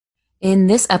In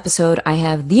this episode, I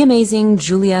have the amazing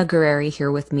Julia Guerreri here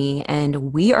with me,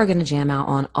 and we are going to jam out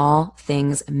on all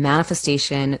things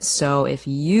manifestation. So if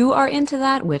you are into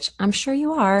that, which I'm sure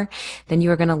you are, then you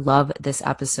are going to love this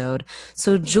episode.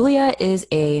 So Julia is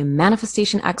a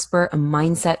manifestation expert, a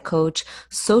mindset coach,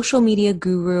 social media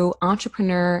guru,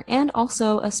 entrepreneur, and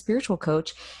also a spiritual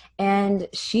coach. And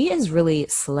she is really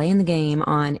slaying the game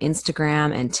on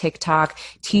Instagram and TikTok,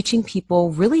 teaching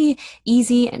people really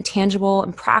easy and tangible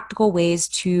and practical ways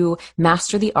to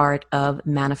master the art of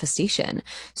manifestation.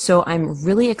 So I'm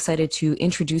really excited to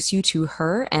introduce you to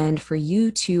her and for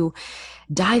you to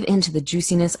dive into the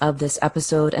juiciness of this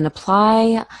episode and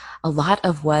apply a lot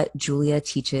of what Julia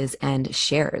teaches and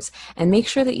shares. And make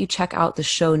sure that you check out the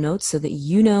show notes so that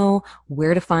you know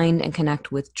where to find and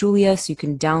connect with Julia so you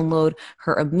can download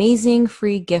her amazing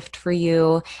free gift for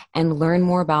you and learn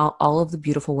more about all of the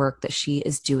beautiful work that she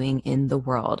is doing in the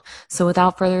world. So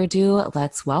without further ado,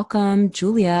 let's welcome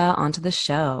Julia onto the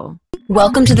show.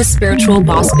 Welcome to the Spiritual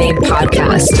Boss Babe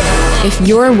podcast. If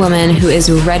you're a woman who is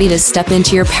ready to step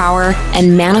into your power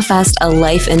and manifest a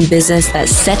life and business that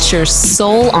sets your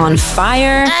soul on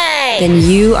fire, then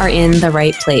you are in the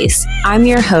right place. I'm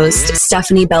your host,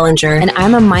 Stephanie Bellinger, and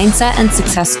I'm a mindset and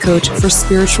success coach for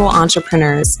spiritual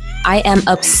entrepreneurs. I am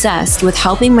obsessed with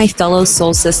helping my fellow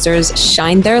soul sisters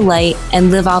shine their light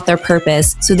and live out their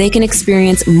purpose so they can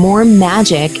experience more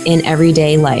magic in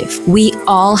everyday life. We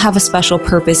all have a special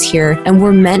purpose here, and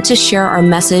we're meant to share our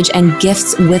message and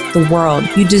gifts with the world.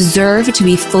 You deserve to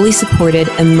be fully supported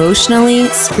emotionally,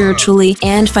 spiritually,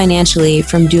 and financially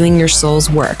from doing your soul's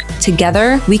work.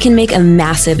 Together, we can make a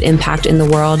massive impact in the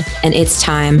world, and it's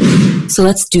time. So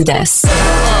let's do this.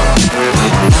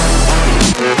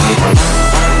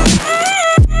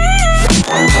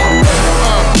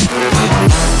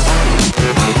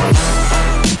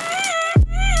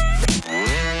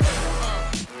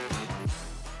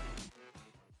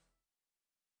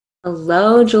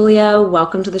 Hello, Julia.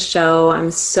 Welcome to the show. I'm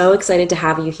so excited to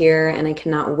have you here, and I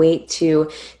cannot wait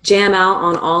to jam out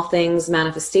on all things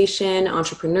manifestation,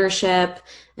 entrepreneurship,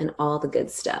 and all the good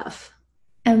stuff.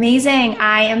 Amazing.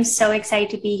 I am so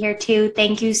excited to be here too.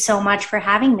 Thank you so much for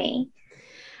having me.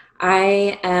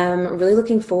 I am really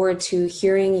looking forward to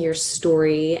hearing your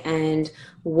story and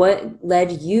what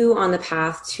led you on the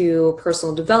path to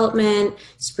personal development,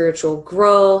 spiritual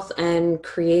growth, and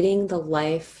creating the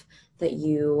life that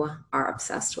you are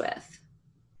obsessed with.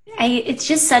 It's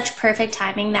just such perfect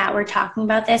timing that we're talking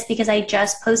about this because I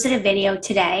just posted a video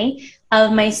today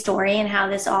of my story and how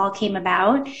this all came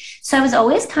about. So I was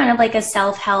always kind of like a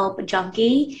self-help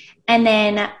junkie. And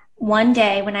then one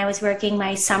day when I was working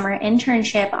my summer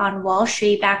internship on Wall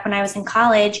Street back when I was in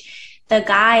college, the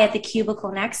guy at the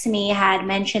cubicle next to me had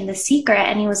mentioned The Secret,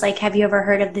 and he was like, "Have you ever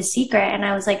heard of The Secret?" And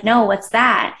I was like, "No, what's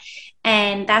that?"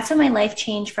 And that's when my life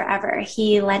changed forever.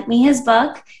 He lent me his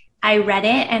book. I read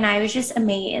it and I was just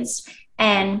amazed.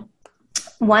 And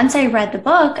once I read the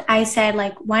book, I said,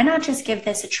 like, why not just give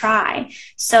this a try?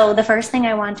 So the first thing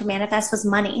I wanted to manifest was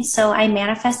money. So I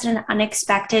manifested an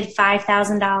unexpected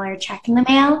 $5,000 check in the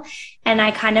mail. And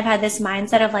I kind of had this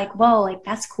mindset of like, whoa, like,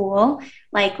 that's cool.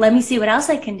 Like, let me see what else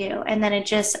I can do. And then it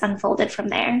just unfolded from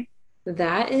there.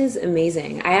 That is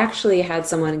amazing. I actually had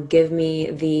someone give me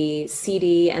the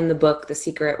CD and the book, The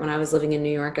Secret, when I was living in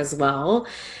New York as well.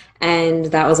 And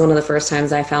that was one of the first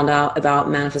times I found out about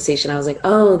manifestation. I was like,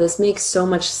 oh, this makes so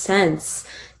much sense.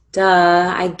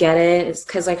 Duh, I get it. It's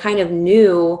because I kind of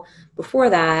knew before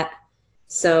that.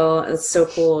 So it's so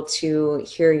cool to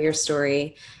hear your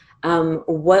story.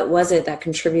 What was it that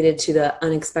contributed to the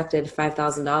unexpected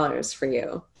 $5,000 for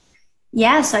you?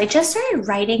 Yeah, so I just started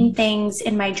writing things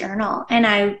in my journal and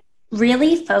I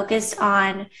really focused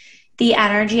on the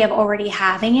energy of already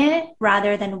having it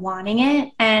rather than wanting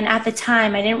it. And at the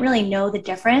time, I didn't really know the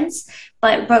difference,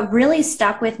 but what really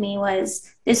stuck with me was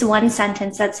this one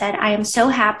sentence that said, "I am so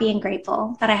happy and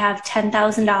grateful that I have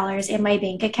 $10,000 in my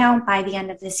bank account by the end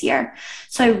of this year."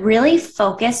 So I really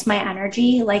focused my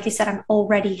energy. Like I said, I'm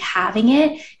already having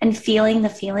it and feeling the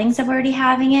feelings of already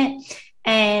having it.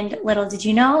 And little did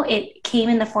you know, it came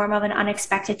in the form of an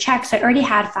unexpected check. So I already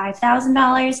had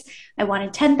 $5,000. I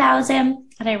wanted 10,000,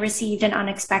 and I received an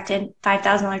unexpected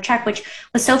 $5,000 check, which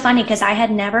was so funny because I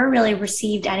had never really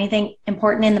received anything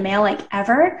important in the mail, like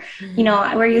ever. Mm-hmm. You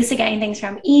know, we're used to getting things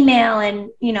from email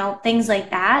and, you know, things like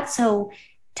that. So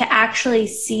to actually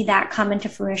see that come into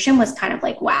fruition was kind of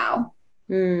like, wow.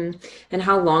 And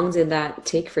how long did that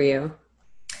take for you?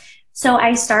 So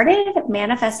I started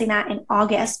manifesting that in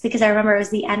August because I remember it was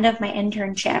the end of my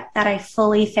internship that I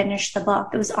fully finished the book.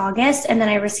 It was August, and then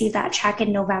I received that check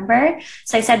in November.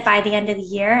 So I said by the end of the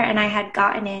year, and I had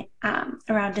gotten it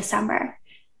around December.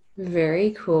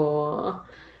 Very cool.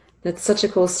 That's such a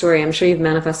cool story. I'm sure you've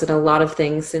manifested a lot of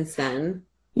things since then.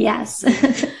 Yes.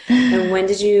 And when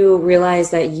did you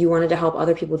realize that you wanted to help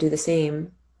other people do the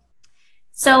same?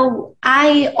 So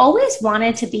I always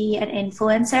wanted to be an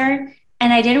influencer,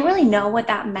 and I didn't really know what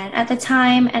that meant at the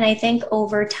time. And I think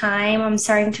over time, I'm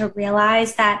starting to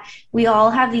realize that we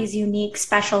all have these unique,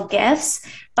 special gifts.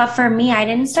 But for me, I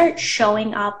didn't start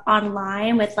showing up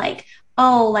online with like,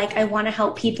 oh, like I want to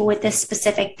help people with this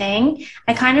specific thing.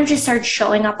 I kind of just started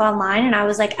showing up online and I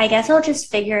was like, I guess I'll just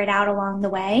figure it out along the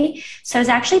way. So I was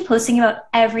actually posting about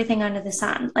everything under the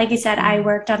sun. Like I said, I Mm.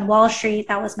 worked on Wall Street.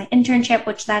 That was my internship,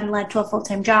 which then led to a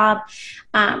full-time job,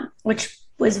 which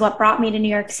was what brought me to New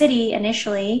York City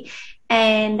initially.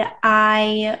 And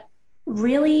I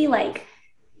really like,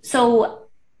 so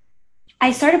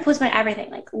I started posting about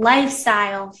everything like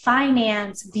lifestyle,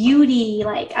 finance, beauty.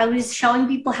 Like I was showing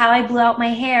people how I blew out my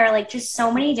hair, like just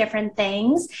so many different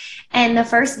things. And the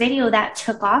first video that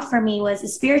took off for me was a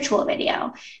spiritual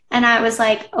video. And I was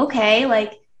like, okay,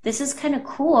 like this is kind of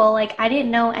cool. Like I didn't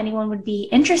know anyone would be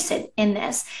interested in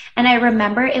this. And I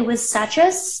remember it was such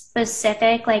a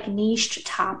specific, like niche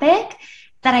topic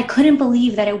that I couldn't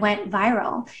believe that it went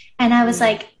viral. And I was Mm.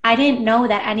 like, I didn't know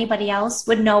that anybody else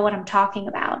would know what I'm talking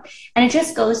about. And it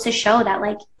just goes to show that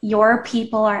like your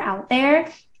people are out there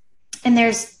and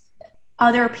there's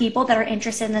other people that are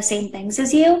interested in the same things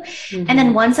as you. And then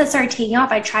Mhm. once that started taking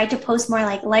off, I tried to post more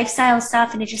like lifestyle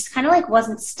stuff and it just kind of like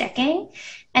wasn't sticking.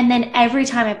 And then every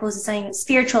time I posted something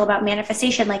spiritual about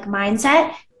manifestation, like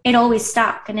mindset, it always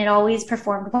stuck and it always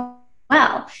performed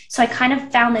well. So I kind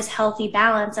of found this healthy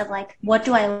balance of like, what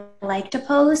do I like to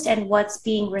post and what's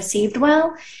being received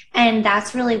well? And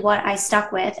that's really what I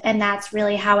stuck with. And that's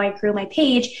really how I grew my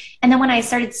page. And then when I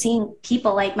started seeing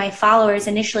people like my followers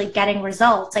initially getting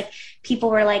results, like people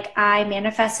were like, I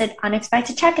manifested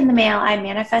unexpected check in the mail. I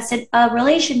manifested a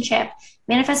relationship,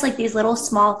 manifest like these little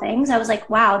small things. I was like,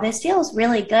 wow, this feels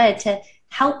really good to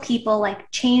help people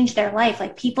like change their life.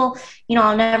 Like people,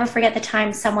 I'll never forget the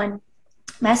time someone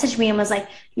messaged me and was like,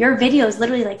 your videos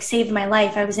literally like saved my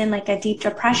life. I was in like a deep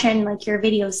depression, like your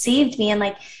videos saved me. And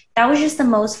like that was just the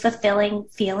most fulfilling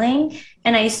feeling.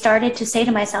 And I started to say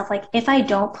to myself, like, if I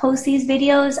don't post these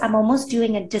videos, I'm almost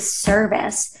doing a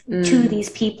disservice to Mm. these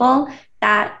people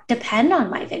that depend on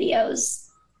my videos.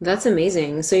 That's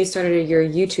amazing. So you started your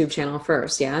YouTube channel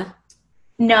first, yeah?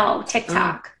 No, Oh.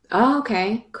 TikTok. Oh,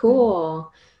 okay.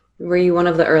 Cool. Were you one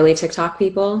of the early TikTok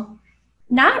people?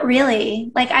 Not really.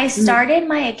 Like I Mhm. started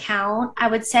my account, I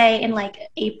would say in like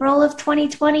April of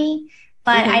 2020,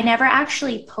 but I Okay. never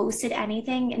actually posted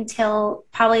anything until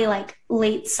probably like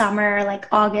late summer, like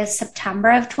August,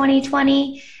 September of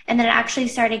 2020. And then it actually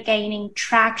started gaining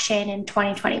traction in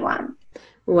 2021.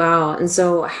 Wow. And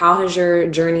so how has your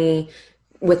journey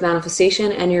with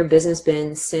manifestation and your business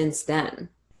been since then?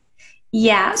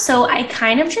 Yeah, so I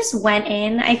kind of just went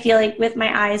in, I feel like with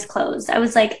my eyes closed. I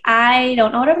was like, I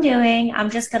don't know what I'm doing. I'm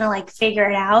just gonna like figure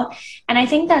it out. And I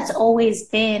think that's always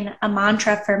been a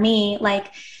mantra for me, like,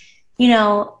 you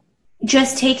know,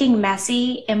 just taking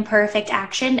messy, imperfect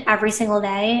action every single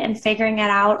day and figuring it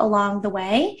out along the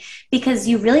way because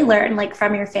you really learn like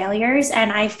from your failures.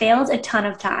 And I failed a ton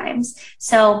of times.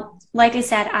 So, like I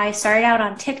said, I started out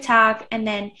on TikTok and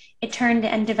then it turned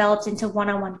and developed into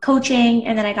one-on-one coaching.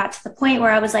 And then I got to the point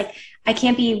where I was like, I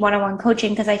can't be one-on-one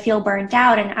coaching because I feel burnt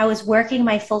out. And I was working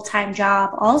my full-time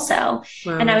job also.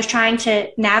 And I Wow. was trying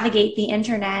to navigate the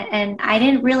internet and I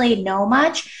didn't really know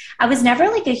much. I was never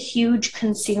like a huge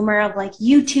consumer of like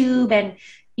YouTube and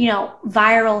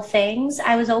viral things.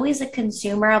 I was always a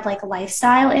consumer of like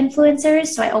lifestyle influencers.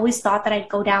 So I always thought that I'd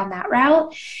go down that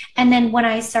route. And then when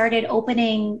I started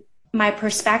opening my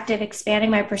perspective, expanding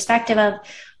my perspective of,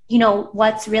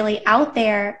 what's really out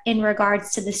there in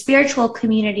regards to the spiritual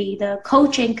community, the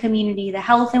coaching community, the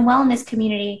health and wellness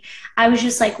community, I was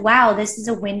just like, wow, this is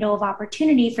a window of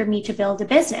opportunity for me to build a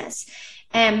business.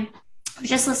 And I was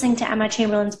just listening to Emma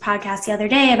Chamberlain's podcast the other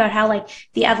day about how like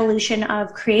the evolution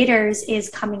of creators is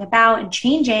coming about and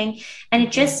changing. And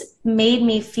it just made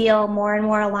me feel more and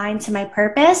more aligned to my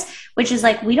purpose, which is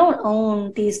like we don't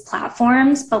own these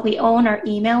platforms, but we own our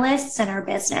email lists and our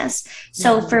business.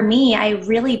 So for Mhm. me, I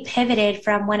really pivoted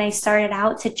from when I started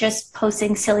out to just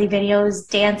posting silly videos,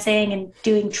 dancing and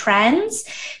doing trends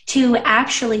to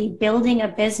actually building a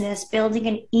business, building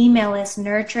an email list,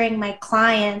 nurturing my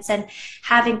clients and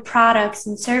having products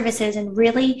and services and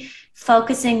really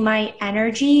focusing my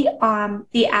energy on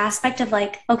the aspect of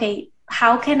like, okay,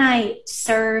 how can I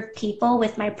serve people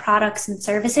with my products and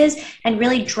services and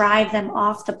really drive them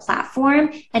off the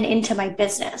platform and into my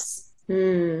business?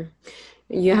 Hmm.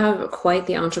 You have quite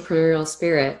the entrepreneurial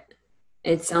spirit.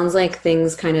 It sounds like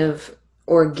things kind of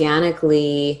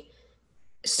organically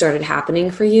started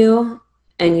happening for you,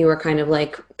 and you were kind of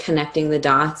like connecting the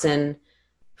dots and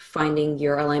finding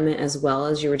your alignment as well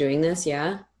as you were doing this.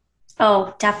 Yeah.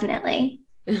 Oh, definitely.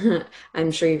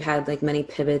 I'm sure you've had like many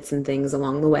pivots and things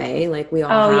along the way, like we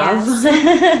all Oh, have.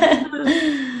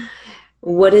 yes.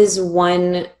 What is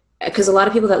one, because a lot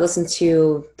of people that listen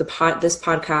to this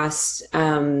podcast,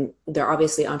 they're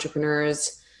obviously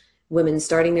entrepreneurs, women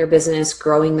starting their business,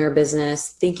 growing their business,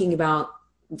 thinking about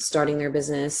starting their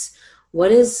business.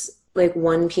 What is like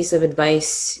one piece of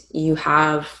advice you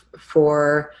have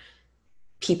for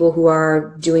people who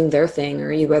are doing their thing,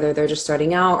 or whether they're just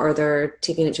starting out or they're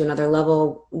taking it to another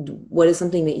level? What is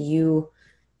something that you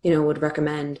would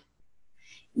recommend?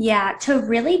 Yeah, to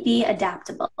really be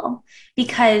adaptable.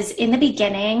 Because in the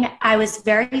beginning, I was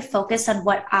very focused on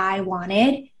what I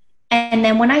wanted. And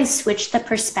then when I switched the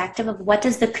perspective of what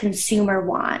does the consumer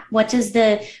want? What does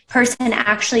the person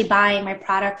actually buying my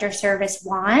product or service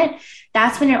want?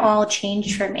 That's when it all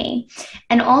changed for me.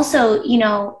 And also,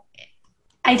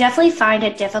 I definitely find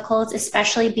it difficult,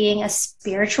 especially being a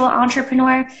spiritual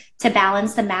entrepreneur, to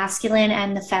balance the masculine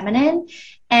and the feminine.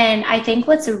 And I think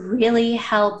what's really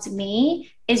helped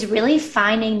me is really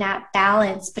finding that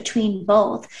balance between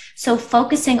both. So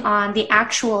focusing on the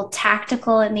actual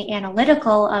tactical and the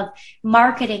analytical of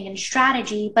marketing and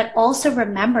strategy, but also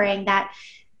remembering that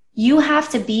you have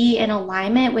to be in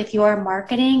alignment with your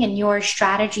marketing and your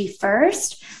strategy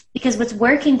first, because what's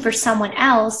working for someone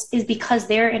else is because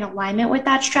they're in alignment with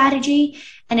that strategy.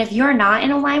 And if you're not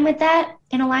in alignment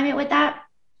with that,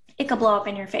 it could blow up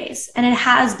in your face. And it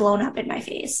has blown up in my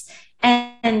face.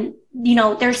 And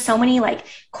there's so many like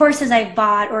courses I've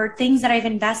bought or things that I've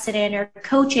invested in or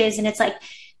coaches. And it's like,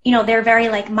 they're very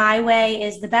like, my way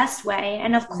is the best way.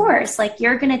 And of course, like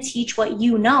you're going to teach what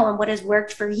you know and what has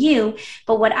worked for you.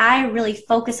 But what I really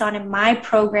focus on in my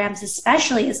programs,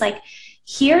 especially, is like,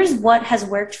 here's what has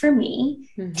worked for me.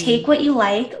 Mm-hmm. Take what you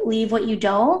like, leave what you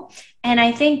don't. And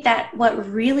I think that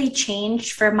what really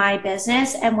changed for my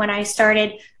business, and when I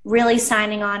started really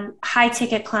signing on high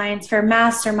ticket clients for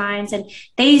masterminds and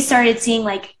they started seeing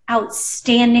like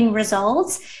outstanding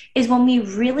results, is when we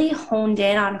really honed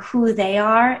in on who they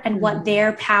are and what Mm-hmm.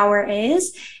 their power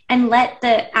is, and let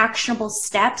the actionable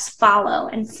steps follow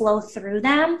and flow through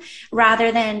them,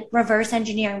 rather than reverse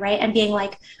engineering, right? And being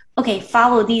like, okay,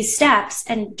 follow these steps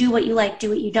and do what you like, do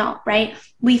what you don't, right?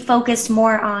 We focused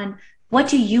more on what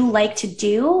do you like to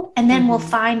do? And then we'll Mm-hmm.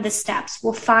 find the steps,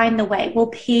 we'll find the way, we'll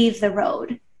pave the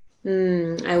road.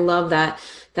 I love that.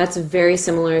 That's very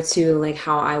similar to like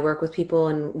how I work with people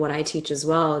and what I teach as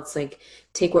well. It's like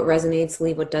take what resonates,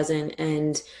 leave what doesn't,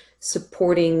 and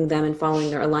supporting them and following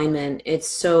their alignment. It's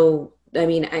so, I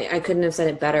mean, I couldn't have said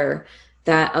it better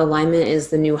that alignment is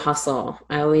the new hustle.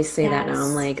 I always say that now. I'm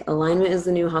Yes. like, alignment is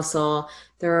the new hustle.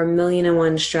 There are a million and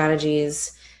one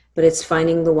strategies, but it's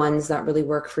finding the ones that really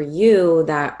work for you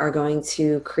that are going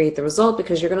to create the result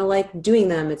because you're going to like doing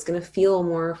them. It's going to feel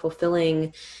more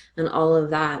fulfilling and all of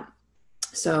that.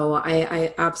 So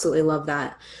I absolutely love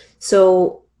that.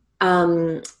 So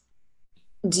um,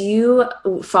 do you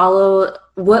follow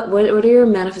what are your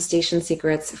manifestation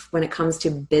secrets when it comes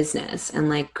to business and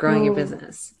like growing your Ooh,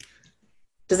 business?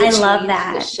 Does it I love change?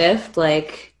 Does it that. shift?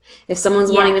 Like if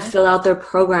someone's wanting to Yeah. fill out their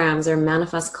programs or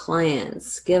manifest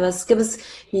clients, give us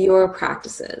your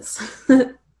practices.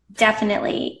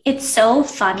 Definitely. It's so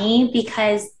funny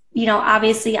because,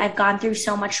 obviously I've gone through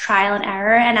so much trial and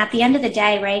error. And at the end of the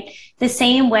day, right, the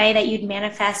same way that you'd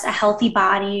manifest a healthy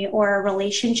body or a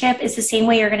relationship is the same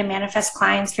way you're going to manifest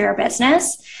clients for your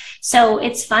business. So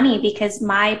it's funny because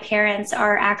my parents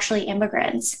are actually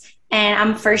immigrants and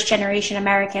I'm first generation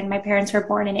American. My parents were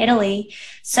born in Italy.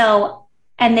 So,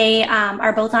 and they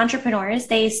are both entrepreneurs.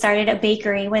 They started a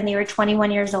bakery when they were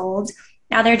 21 years old.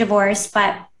 Now they're divorced,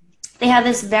 but they have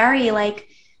this very like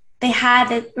they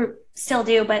had it or still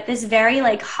do, but this very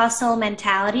like hustle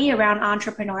mentality around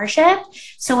entrepreneurship.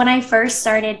 So when I first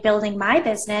started building my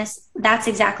business, that's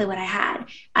exactly what I had.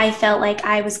 I felt like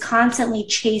I was constantly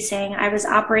chasing. I was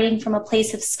operating from a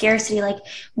place of scarcity, like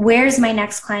where's my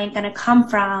next client going to come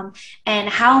from and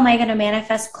how am I going to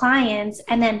manifest clients?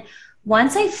 And then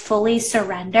once I fully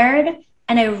surrendered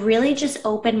and I really just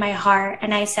opened my heart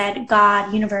and I said,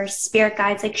 God, universe, spirit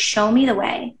guides, like show me the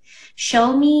way,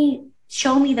 show me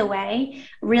the way,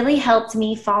 really helped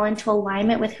me fall into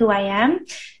alignment with who I am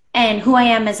and who I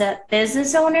am as a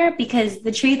business owner, because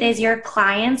the truth is your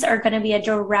clients are going to be a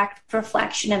direct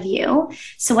reflection of you.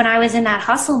 So when I was in that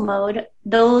hustle mode,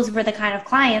 those were the kind of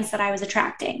clients that I was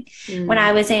attracting. When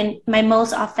I Mm, was in my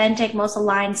most authentic, most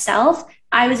aligned self,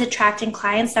 I was attracting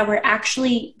clients that were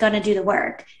actually going to do the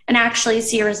work and actually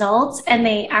see results. And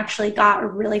they actually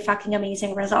got really fucking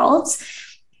amazing results.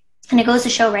 And it goes to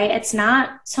show, right? It's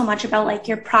not so much about like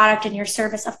your product and your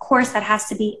service. Of course, that has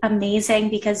to be amazing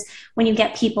because when you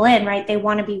get people in, right, they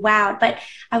want to be wowed. But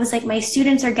I was like, my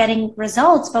students are getting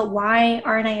results, but why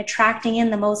aren't I attracting in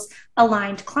the most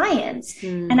aligned clients?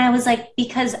 And I was like,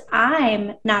 because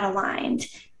I'm not aligned.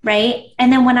 Right.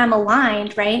 And then when I'm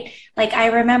aligned, right, like I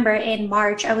remember in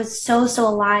March, I was so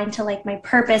aligned to like my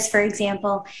purpose, for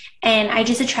example, and I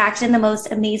just attracted in the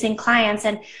most amazing clients.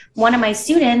 And one of my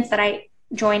students that I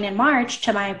joined in March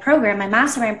to my program, my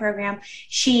mastermind program,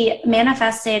 she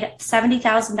manifested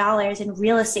 $70,000 in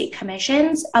real estate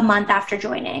commissions a month after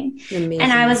joining. Amazing.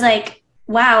 And I was like,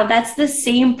 wow, that's the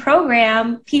same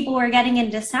program people were getting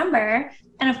in December.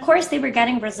 And of course they were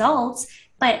getting results,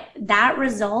 but that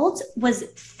result was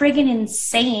friggin'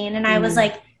 insane. And I was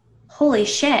like, holy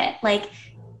shit, like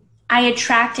I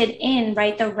attracted in,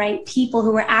 right, the right people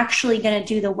who were actually going to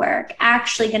do the work,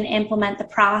 actually going to implement the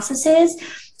processes.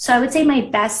 So I would say my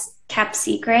best kept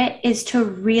secret is to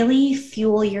really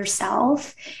fuel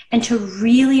yourself and to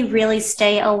really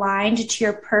stay aligned to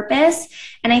your purpose.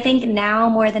 And I think now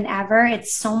more than ever,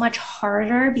 it's so much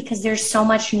harder because there's so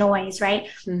much noise, right?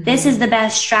 Mm-hmm. This is the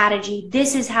best strategy.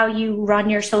 This is how you run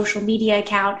your social media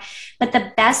account. But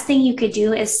the best thing you could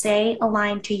do is stay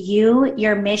aligned to you,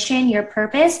 your mission, your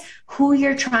purpose, who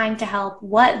you're trying to help,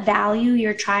 what value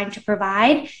you're trying to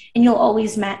provide, and you'll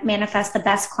always manifest the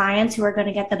best clients who are going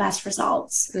to get the best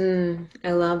results.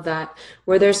 I love that.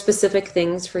 Were there specific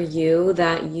things for you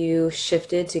that you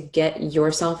shifted to get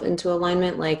yourself into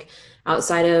alignment, like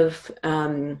outside of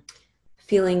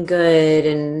feeling good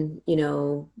and, you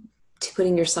know,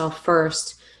 putting yourself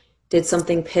first? Did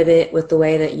something pivot with the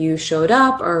way that you showed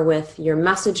up or with your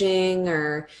messaging,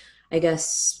 or I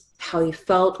guess how you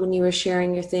felt when you were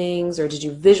sharing your things, or did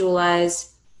you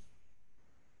visualize?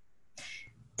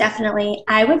 Definitely.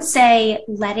 I would say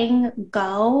letting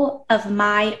go of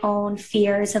my own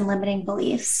fears and limiting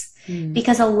beliefs,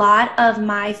 because a lot of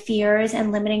my fears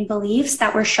and limiting beliefs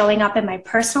that were showing up in my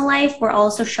personal life were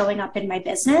also showing up in my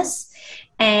business.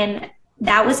 And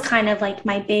that was kind of like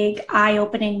my big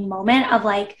eye-opening moment of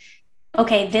like,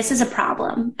 okay, this is a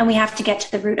problem and we have to get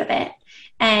to the root of it.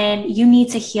 And you need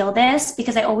to heal this,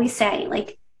 because I always say,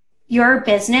 like, your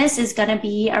business is going to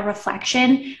be a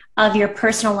reflection of your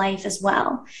personal life as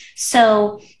well.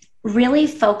 So really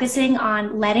focusing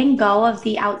on letting go of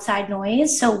the outside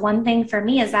noise. So one thing for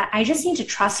me is that I just need to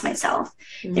trust myself.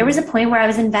 There was a point where I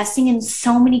was investing in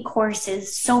so many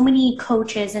courses, so many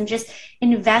coaches, and just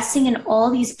investing in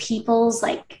all these people's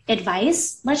like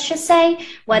advice, let's just say,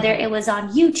 whether it was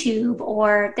on YouTube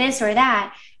or this or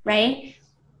that, right?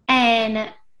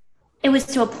 And it was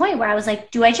to a point where I was like,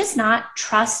 do I just not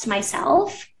trust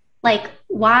myself? Like,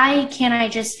 why can't I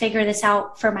just figure this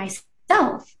out for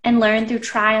myself and learn through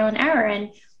trial and error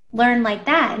and learn like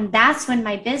that? And that's when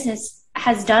my business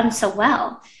has done so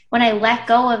well. When I let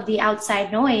go of the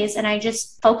outside noise and I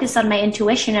just focus on my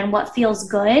intuition and what feels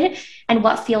good and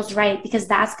what feels right, because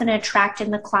that's going to attract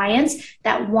in the clients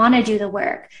that want to do the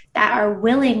work, that are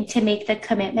willing to make the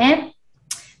commitment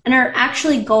and are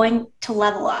actually going to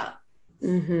level up.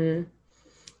 Mm-hmm.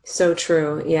 So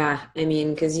true. Yeah. I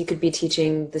mean, because you could be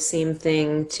teaching the same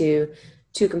thing to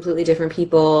two completely different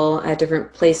people at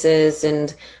different places,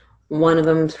 and one of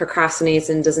them procrastinates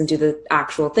and doesn't do the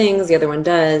actual things, the other one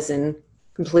does, and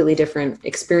completely different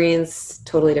experience,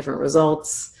 totally different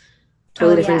results,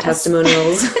 totally different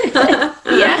testimonials.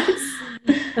 Yes.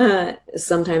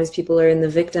 Sometimes people are in the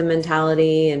victim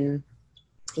mentality, and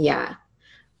yeah,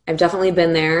 I've definitely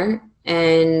been there,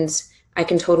 and I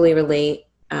can totally relate.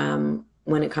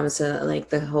 When it comes to like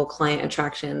the whole client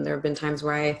attraction, there have been times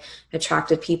where I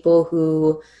attracted people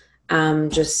who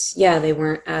they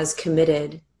weren't as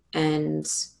committed and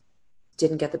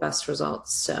didn't get the best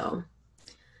results. So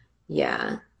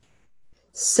yeah.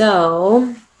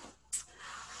 So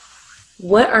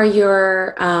what are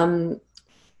your, I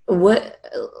want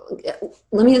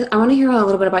to hear a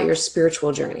little bit about your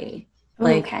spiritual journey.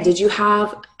 Like, okay. Did you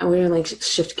have, I'm going to like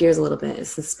shift gears a little bit.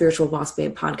 It's the Spiritual Boss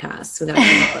Babe podcast. So we got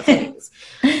to talk about things.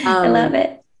 I love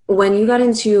it. When you got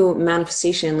into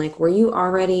manifestation, like, were you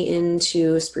already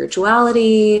into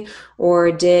spirituality,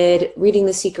 or did reading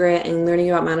The Secret and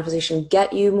learning about manifestation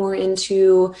get you more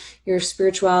into your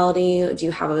spirituality? Do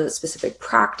you have a specific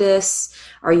practice?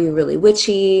 Are you really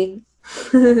witchy?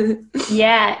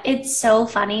 Yeah, it's so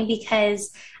funny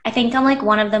because I think I'm like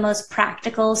one of the most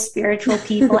practical spiritual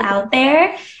people out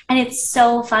there. And it's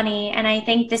so funny. And I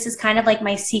think this is kind of like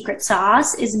my secret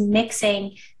sauce, is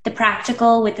mixing the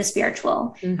practical with the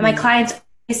spiritual. And my clients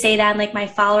say that, and like my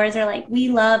followers are like, we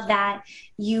love that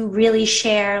you really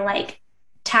share like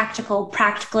tactical,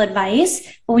 practical advice.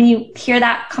 But when you hear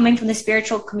that coming from the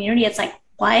spiritual community, it's like,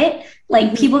 what?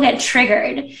 Like people get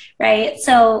triggered, right?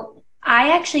 So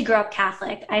I actually grew up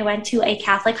Catholic. I went to a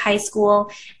Catholic high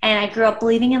school and I grew up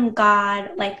believing in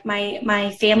God. Like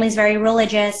my family's very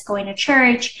religious, going to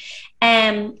church.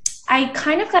 And I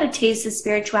kind of got a taste of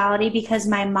spirituality because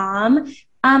my mom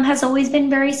has always been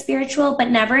very spiritual, but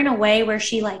never in a way where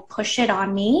she like pushed it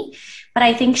on me. But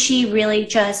I think she really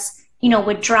just,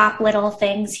 would drop little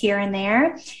things here and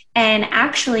there. And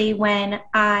actually, when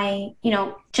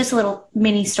just a little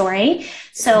mini story.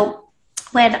 So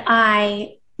when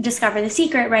I discovered The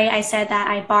Secret, right, I said that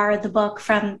I borrowed the book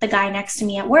from the guy next to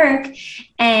me at work.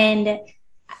 And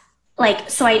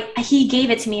he gave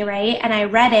it to me, right? And I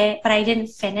read it, but I didn't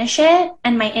finish it.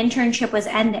 And my internship was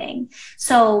ending.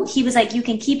 So he was like, you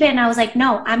can keep it. And I was like,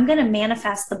 no, I'm going to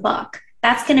manifest the book.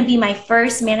 That's going to be my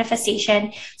first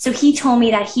manifestation. So he told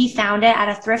me that he found it at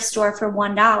a thrift store for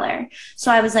 $1.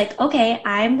 So I was like, okay,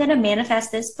 I'm going to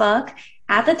manifest this book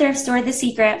at the thrift store, The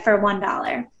Secret, for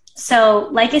 $1. So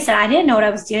like I said, I didn't know what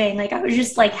I was doing. Like I was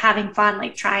just like having fun,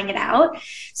 like trying it out.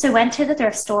 So I went to the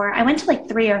thrift store. I went to like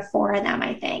 3 or 4 of them,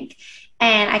 I think.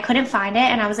 And I couldn't find it.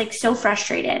 And I was like so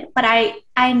frustrated. But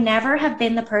I never have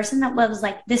been the person that was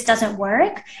like, this doesn't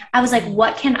work. I was like,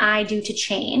 what can I do to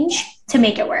change to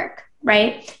make it work?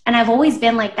 Right. And I've always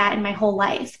been like that in my whole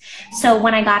life. So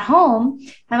when I got home,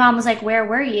 my mom was like, where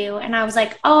were you? And I was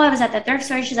like, oh, I was at the thrift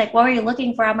store. She's like, what were you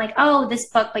looking for? I'm like, oh, this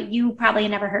book, but you probably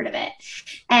never heard of it.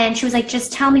 And she was like,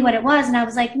 just tell me what it was. And I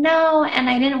was like, no. And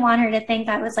I didn't want her to think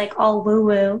I was like all woo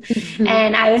woo.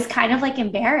 And I was kind of like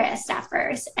embarrassed at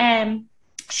first. And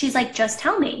she's like, just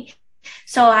tell me.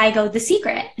 So I go, The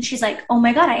Secret. And she's like, oh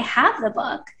my God, I have the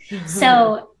book.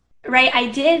 So right, I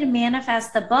did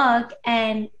manifest the book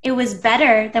and it was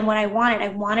better than what I wanted. I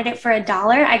wanted it for $1.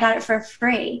 I got it for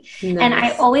free. Nice. And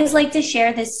I always like to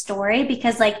share this story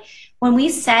because like when we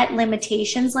set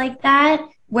limitations like that,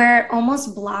 we're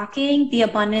almost blocking the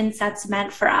abundance that's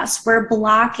meant for us. We're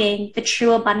blocking the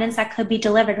true abundance that could be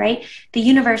delivered, right? The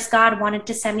universe, God wanted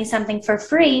to send me something for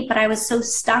free, but I was so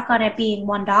stuck on it being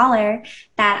 $1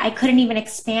 that I couldn't even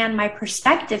expand my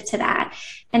perspective to that.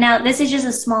 And now this is just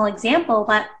a small example,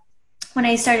 but when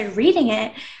I started reading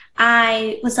it,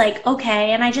 I was like,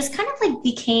 okay. And I just kind of like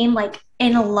became like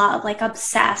in love, like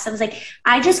obsessed. I was like,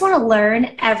 I just want to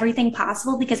learn everything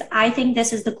possible because I think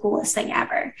this is the coolest thing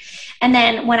ever. And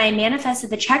then when I manifested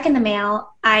the check in the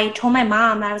mail, I told my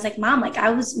mom, I was like, Mom, like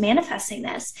I was manifesting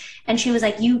this. And she was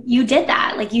like, you did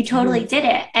that. Like you totally did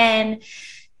it. And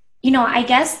I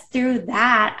guess through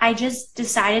that, I just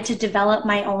decided to develop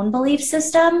my own belief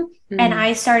system and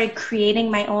I started creating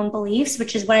my own beliefs,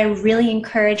 which is what I really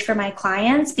encourage for my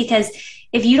clients, because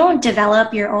if you don't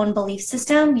develop your own belief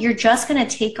system, you're just going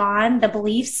to take on the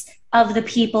beliefs of the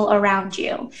people around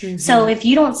you. So if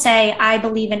you don't say, I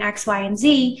believe in X, Y, and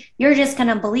Z, you're just going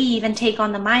to believe and take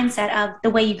on the mindset of the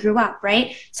way you grew up,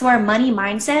 right? So our money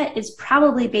mindset is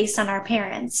probably based on our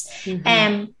parents.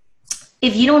 And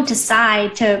if you don't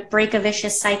decide to break a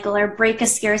vicious cycle or break a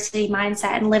scarcity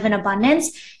mindset and live in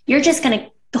abundance, you're just going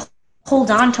to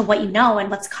hold on to what you know and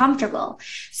what's comfortable.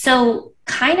 So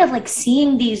kind of like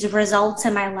seeing these results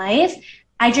in my life,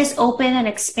 I just open and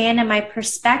expanded my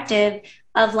perspective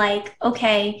of like,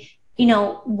 okay,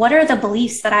 what are the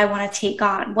beliefs that I want to take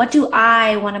on? What do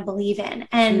I want to believe in?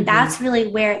 And that's really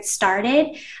where it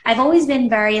started. I've always been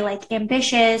very like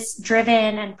ambitious,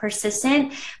 driven, and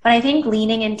persistent, but I think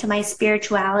leaning into my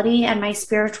spirituality and my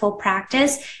spiritual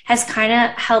practice has kind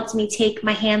of helped me take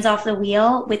my hands off the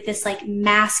wheel with this like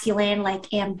masculine,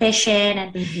 like ambition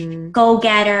and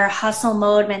go-getter, hustle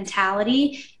mode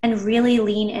mentality, and really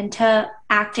lean into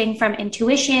acting from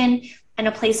intuition and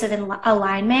a place of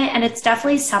alignment. And it's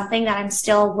definitely something that I'm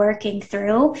still working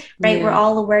through, right? Yeah. We're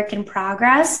all a work in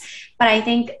progress, but I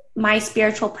think my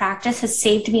spiritual practice has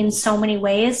saved me in so many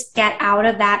ways. Get out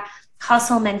of that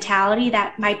hustle mentality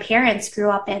that my parents grew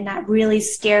up in, that really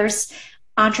scarce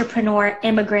entrepreneur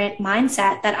immigrant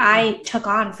mindset that I took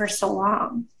on for so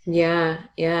long. Yeah.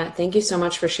 Thank you so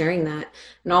much for sharing that.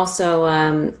 And also,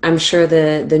 I'm sure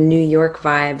the New York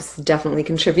vibes definitely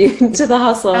contribute to the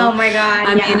hustle. Oh my God.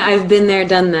 I mean, I've been there,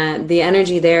 done that. The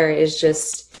energy there is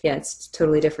just, it's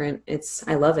totally different.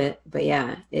 I love it, but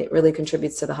it really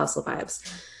contributes to the hustle vibes.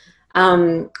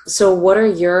 So what are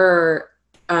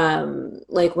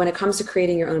like when it comes to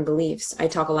creating your own beliefs, I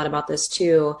talk a lot about this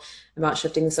too, about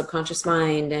shifting the subconscious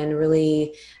mind and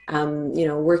really,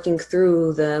 working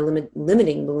through the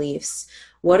limiting beliefs.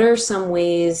 What are some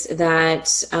ways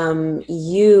that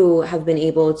you have been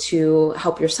able to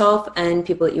help yourself and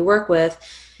people that you work with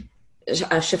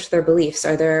shift their beliefs?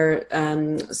 Are there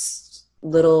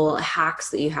little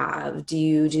hacks that you have? Do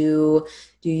you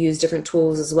use different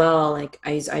tools as well? Like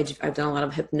I've done a lot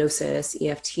of hypnosis,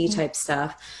 EFT type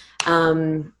stuff.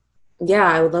 Yeah,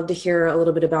 I would love to hear a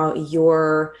little bit about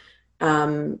your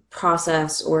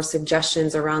process or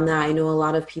suggestions around that. I know a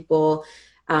lot of people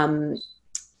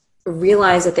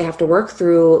realize that they have to work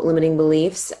through limiting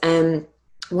beliefs. And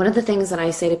one of the things that I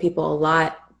say to people a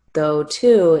lot, though,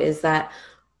 too, is that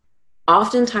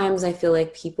oftentimes I feel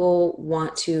like people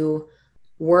want to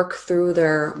work through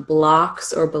their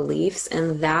blocks or beliefs,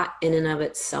 and that in and of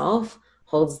itself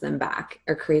holds them back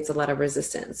or creates a lot of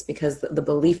resistance because the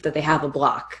belief that they have a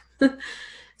block.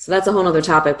 So that's a whole nother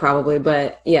topic probably,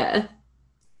 but yeah.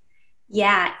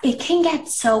 Yeah, it can get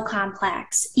so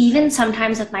complex. Even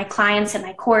sometimes with my clients in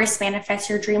my course, Manifest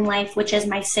Your Dream Life, which is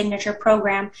my signature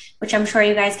program, which I'm sure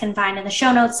you guys can find in the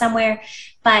show notes somewhere.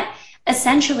 But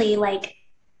essentially, like,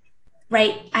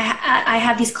 right, I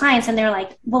have these clients and they're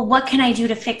like, well, what can I do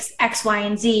to fix X, Y,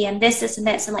 and Z and this, and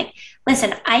this? And like,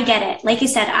 listen, I get it. Like you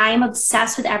said, I'm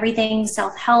obsessed with everything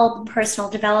self-help, personal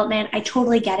development. I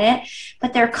totally get it.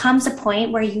 But there comes a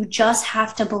point where you just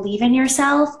have to believe in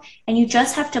yourself and you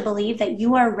just have to believe that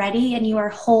you are ready and you are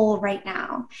whole right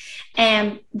now.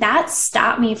 And that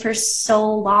stopped me for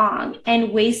so long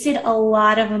and wasted a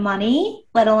lot of money,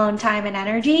 let alone time and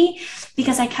energy,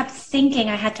 because I kept thinking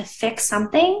I had to fix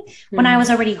something when I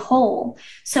was already whole.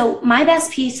 So my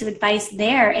best piece of advice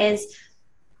there is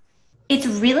it's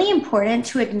really important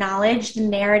to acknowledge the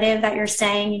narrative that you're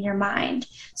saying in your mind.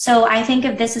 So I think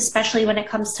of this, especially when it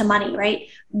comes to money, right?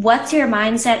 What's your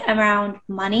mindset around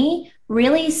money?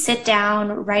 Really sit down,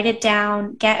 write it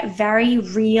down, get very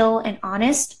real and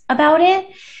honest about it,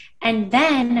 and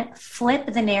then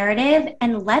flip the narrative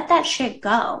and let that shit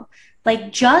go.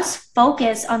 Like just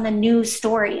focus on the new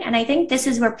story. And I think this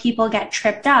is where people get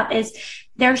tripped up is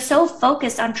they're so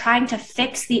focused on trying to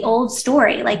fix the old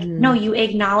story. Like, no, you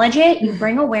acknowledge it, you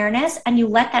bring awareness, and you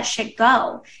let that shit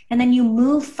go. And then you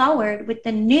move forward with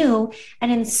the new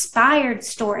and inspired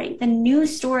story, the new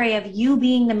story of you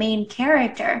being the main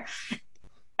character.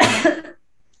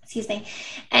 Excuse me.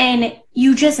 And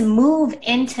you just move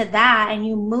into that and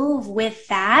you move with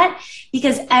that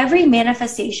because every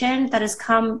manifestation that has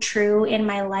come true in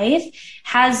my life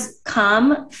has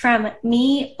come from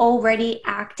me already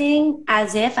acting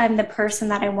as if I'm the person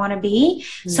that I want to be.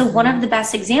 So one of the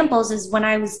best examples is when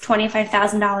I was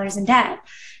 $25,000 in debt.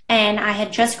 And I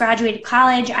had just graduated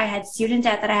college. I had student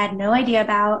debt that I had no idea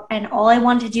about. And all I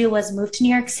wanted to do was move to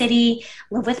New York City,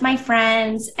 live with my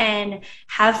friends, and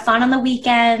have fun on the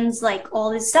weekends, like all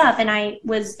this stuff. And I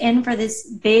was in for this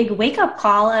big wake up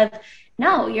call of,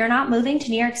 no, you're not moving to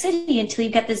New York City until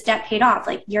you get this debt paid off.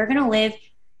 Like you're going to live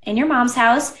in your mom's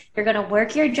house. You're going to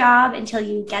work your job until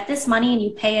you get this money and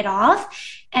you pay it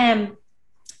off. And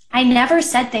I never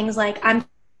said things like, I'm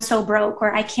so broke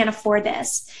or I can't afford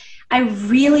this. I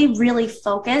really, really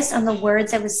focused on the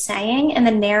words I was saying and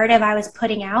the narrative I was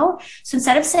putting out. So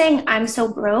instead of saying, I'm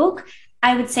so broke,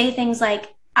 I would say things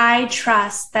like, I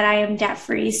trust that I am debt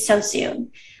free so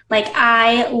soon. Like,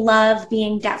 I love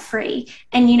being debt free.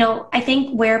 And, I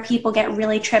think where people get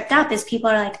really tripped up is people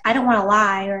are like, I don't want to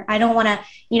lie or I don't want to,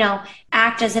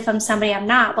 act as if I'm somebody I'm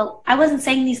not. Well, I wasn't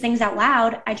saying these things out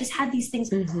loud. I just had these things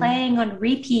playing on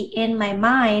repeat in my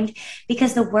mind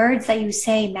because the words that you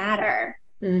say matter.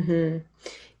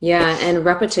 Yeah, and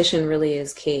repetition really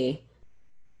is key.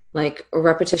 Like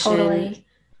repetition. Totally.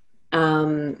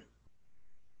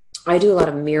 I do a lot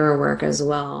of mirror work as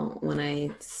well when I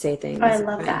say things. Oh, I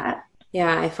love that.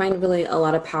 Yeah, I find really a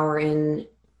lot of power in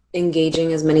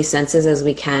engaging as many senses as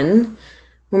we can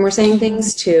when we're saying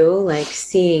things too, like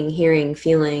seeing, hearing,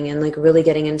 feeling, and like really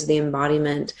getting into the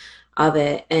embodiment of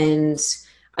it. And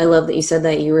I love that you said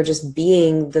that you were just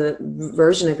being the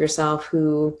version of yourself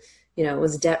who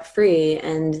was debt free.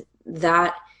 And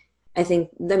that, I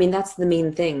mean, that's the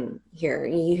main thing here.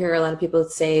 You hear a lot of people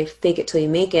say, fake it till you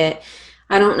make it.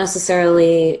 I don't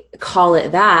necessarily call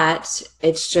it that.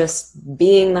 It's just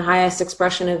being the highest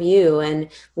expression of you and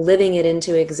living it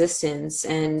into existence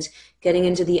and getting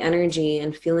into the energy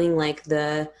and feeling like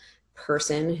the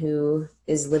person who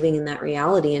is living in that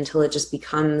reality until it just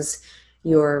becomes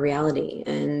your reality.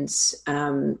 And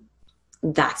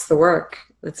that's the work.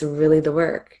 That's really the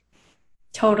work.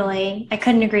 Totally. I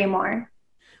couldn't agree more.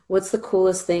 What's the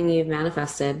coolest thing you've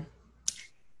manifested?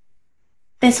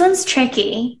 This one's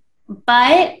tricky,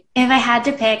 but if I had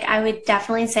to pick, I would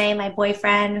definitely say my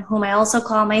boyfriend, whom I also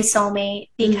call my soulmate,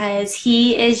 because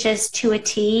he is just to a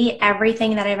T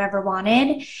everything that I've ever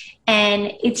wanted.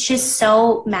 And it's just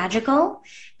so magical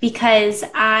because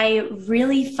I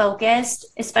really focused,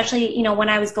 especially, when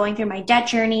I was going through my debt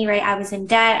journey, right? I was in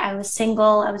debt, I was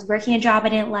single, I was working a job I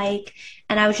didn't like,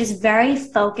 and I was just very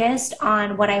focused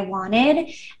on what I wanted.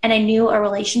 And I knew a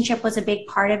relationship was a big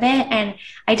part of it. And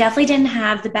I definitely didn't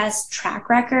have the best track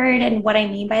record. And what I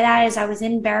mean by that is I was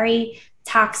in very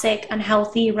toxic,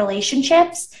 unhealthy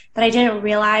relationships that I didn't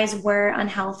realize were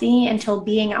unhealthy until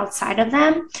being outside of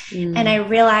them. And I Mm,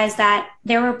 realized that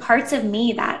there were parts of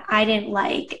me that I didn't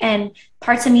like and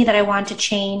parts of me that I wanted to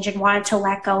change and wanted to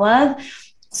let go of.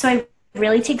 So I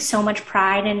really take so much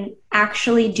pride in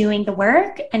actually doing the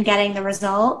work and getting the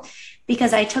result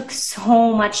because I took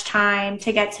so much time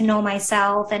to get to know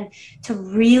myself and to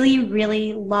really,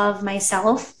 really love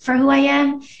myself for who I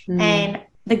am mm, and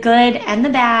the good and the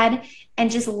bad,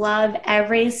 and just love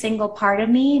every single part of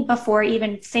me before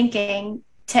even thinking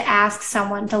to ask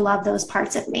someone to love those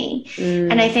parts of me.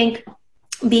 And I mm. think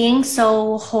being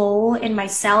so whole in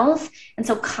myself and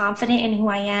so confident in who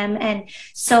I am and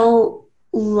so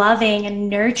loving and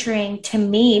nurturing to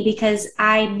me because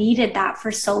I needed that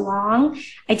for so long.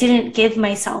 I didn't give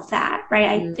myself that, right?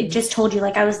 I Mm. just told you,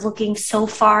 like, I was looking so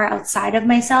far outside of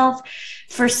myself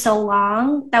for so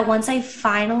long that once I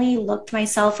finally looked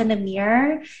myself in the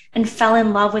mirror and fell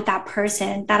in love with that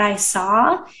person that I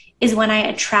saw, is when I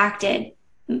attracted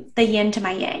the yin to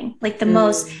my yang, like the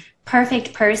most Mm.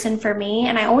 perfect person for me.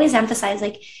 And I always emphasize,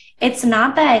 like, it's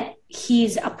not that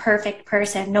he's a perfect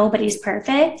person. Nobody's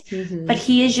perfect, but Mhm.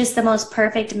 he is just the most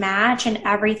perfect match and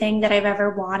everything that I've ever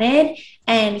wanted.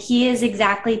 And he is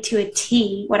exactly to a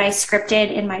T what I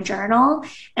scripted in my journal.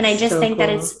 And I just So think that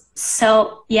cool. it's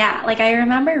so, yeah, like I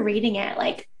remember reading it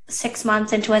like 6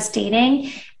 months into us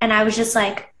dating. And I was just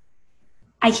like,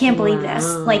 I can't believe this.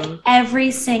 Like Wow.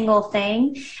 every single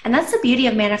thing. And that's the beauty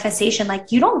of manifestation.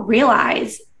 Like you don't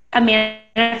realize a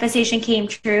manifestation came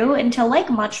true until like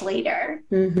much later.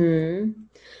 Hmm.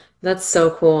 That's so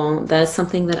cool. That is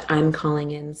something that I'm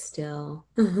calling in still.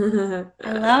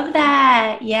 I love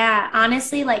that. Yeah,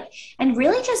 honestly, like, and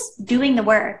really just doing the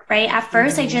work, right? At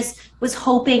first, I Hmm. just was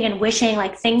hoping and wishing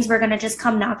like things were going to just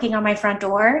come knocking on my front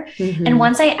door. And Hmm.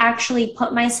 once I actually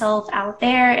put myself out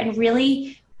there and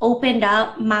really opened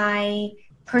up my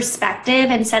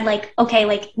perspective and said like, okay,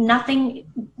 like nothing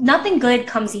good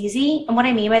comes easy. And what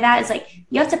I mean by that is like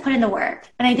you have to put in the work.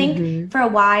 And I think Hmm. for a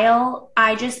while,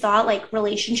 I just thought like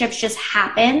relationships just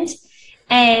happened,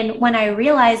 and when I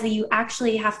realized that you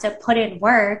actually have to put in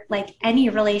work, like any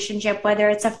relationship, whether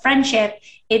it's a friendship,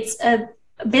 it's a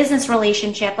business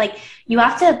relationship, like you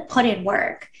have to put in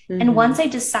work. And once Hmm. I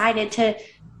decided to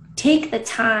take the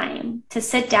time to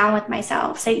sit down with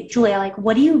myself, say, Julia, like,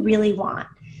 what do you really want?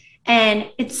 And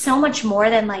it's so much more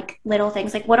than like little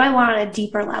things. Like, what do I want on a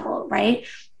deeper level, right?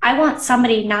 I want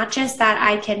somebody not just that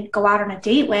I can go out on a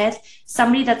date with,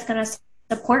 somebody that's going to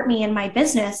support me in my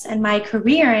business and my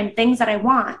career and things that I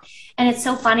want. And it's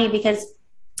so funny because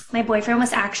my boyfriend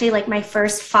was actually like my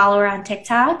first follower on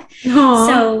TikTok. Aw.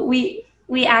 So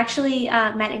we actually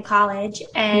met in college,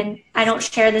 and I don't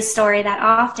share this story that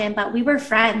often, but we were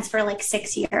friends for like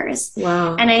 6 years.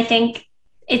 Wow. And I think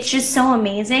it's just so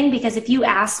amazing because if you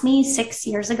asked me 6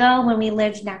 years ago when we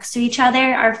lived next to each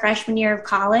other, our freshman year of Mhm.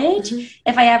 college,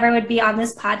 if I ever would be on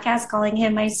this podcast calling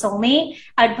him my soulmate,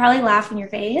 I'd probably laugh in your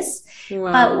face. But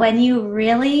Wow. when you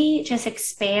really just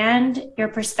expand your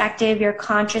perspective, your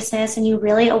consciousness, and you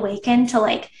really awaken to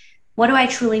like, what do I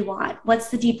truly want? What's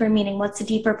the deeper meaning? What's the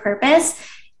deeper purpose?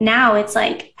 Now it's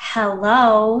like,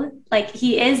 hello, like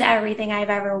he is everything I've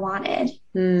ever wanted.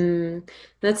 Mm.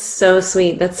 That's so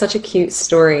sweet. That's such a cute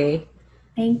story.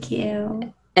 Thank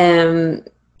you. Um,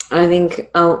 I think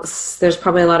there's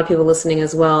probably a lot of people listening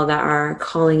as well that are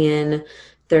calling in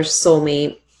their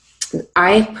soulmate.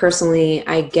 I personally,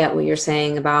 I get what you're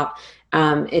saying about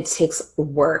it takes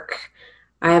work.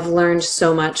 I have learned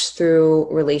so much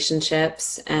through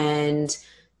relationships and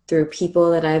through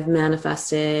people that I've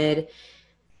manifested.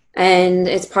 And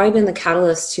it's probably been the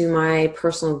catalyst to my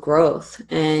personal growth.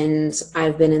 And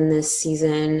I've been in this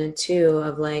season too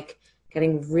of like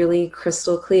getting really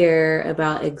crystal clear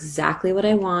about exactly what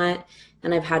I want.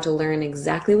 And I've had to learn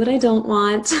exactly what I don't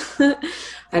want.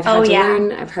 Oh, yeah.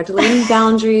 I've had to learn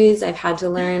boundaries. I've had to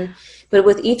learn, but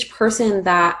with each person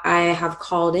that I have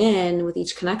called in, with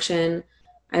each connection,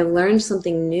 I learned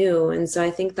something new. And so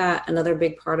I think that another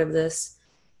big part of this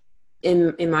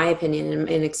in my opinion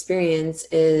and experience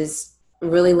is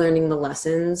really learning the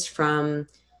lessons from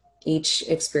each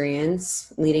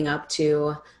experience leading up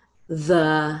to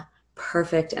the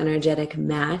perfect energetic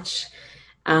match.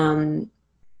 Um,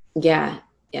 yeah,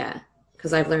 yeah,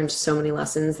 because I've learned so many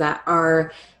lessons that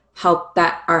are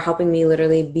helping me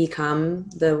literally become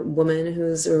the woman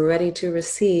who's ready to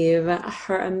receive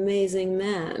her amazing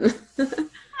man.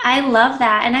 I love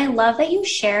that. And I love that you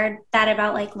shared that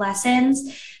about like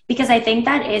lessons because I think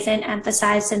that isn't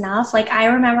emphasized enough. Like, I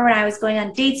remember when I was going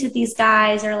on dates with these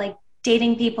guys or like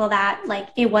dating people that like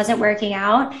it wasn't working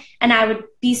out, and I would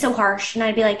be so harsh and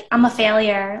I'd be like, I'm a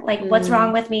failure. Like, what's wrong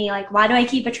Mm, with me? Like, why do I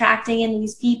keep attracting in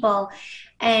these people?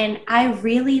 And I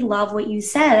really love what you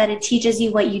said that it teaches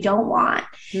you what you don't want.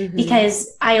 hmm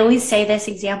Because I always say this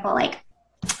example like,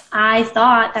 I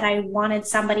thought that I wanted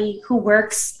somebody who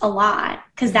works a lot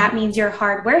because that means you're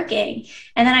hardworking.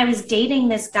 And then I was dating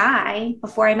this guy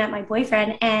before I met my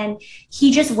boyfriend, and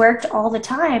he just worked all the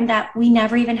time that we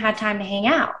never even had time to hang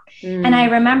out. And I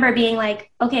mm, remember being like,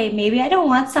 okay, maybe I don't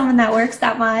want someone that works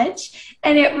that much.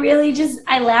 And it really just,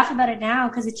 I laugh about it now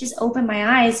because it just opened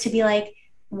my eyes to be like,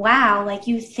 wow, like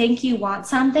you think you want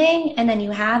something and then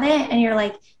you have it, and you're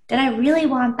like, did I really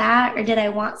want that or did I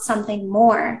want something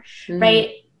more? hmm Right?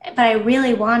 But I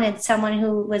really wanted someone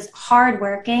who was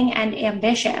hardworking and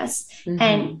ambitious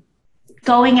and hmm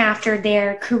going after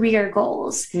their career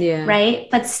goals, Yeah. right?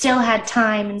 But still had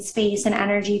time and space and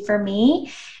energy for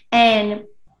me. And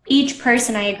each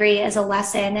person, I agree, is a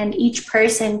lesson, and each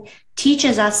person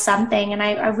teaches us something. And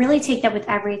I really take that with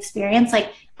every experience.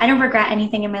 Like, I don't regret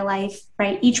anything in my life,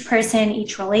 right? Each person,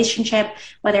 each relationship,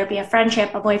 whether it be a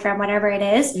friendship, a boyfriend, whatever it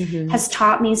is, hmm has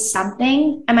taught me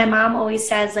something. And my mom always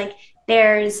says, like,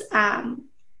 there's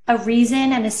a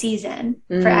reason and a season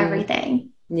for hmm everything.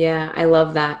 Yeah, I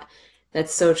love that.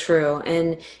 That's so true.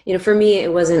 And, for me,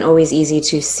 it wasn't always easy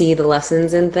to see the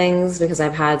lessons in things because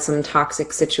I've had some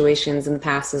toxic situations in the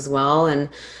past as well. And,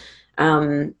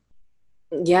 um,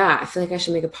 yeah, I feel like I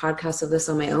should make a podcast of this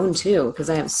on my own too, because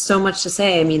I have so much to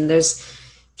say. I mean, there's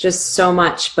just so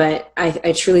much, but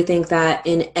I truly think that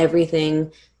in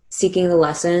everything, seeking the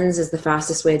lessons is the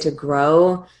fastest way to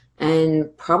grow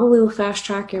and probably will fast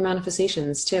track your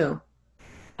manifestations too.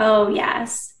 Oh,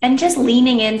 yes. And just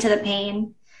leaning into the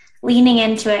pain, leaning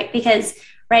into it because,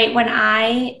 right,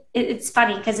 it's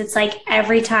funny because it's like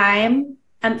every time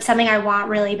something I want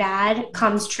really bad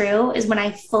comes true is when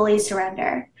I fully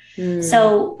surrender. Mm,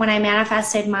 So when I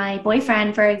manifested my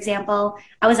boyfriend, for example,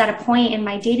 I was at a point in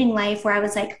my dating life where I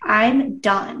was like, I'm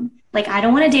done. Like, I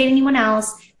don't want to date anyone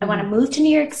else. I want to mhm. move to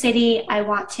New York City. I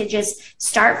want to just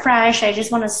start fresh. I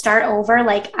just want to start over.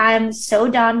 Like, I'm so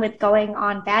done with going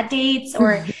on bad dates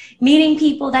or meeting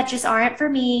people that just aren't for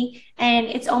me. And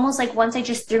it's almost like once I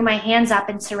just threw my hands up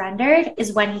and surrendered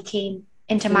is when he came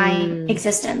into my Mm.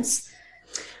 existence.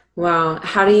 Wow.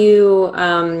 How do you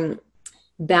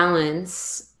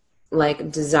balance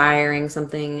like desiring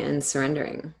something and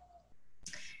surrendering?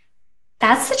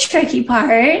 That's the tricky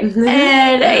part.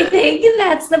 And I think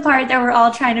that's the part that we're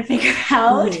all trying to figure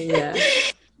out. Yeah.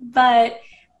 But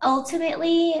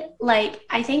ultimately, like,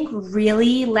 I think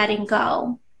really letting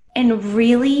go and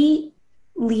really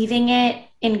leaving it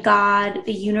in God,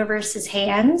 the universe's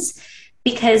hands.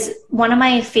 Because one of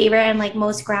my favorite and like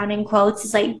most grounding quotes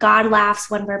is like, God laughs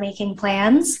when we're making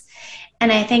plans.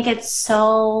 And I think it's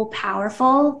so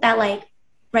powerful that, like,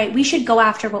 right, we should go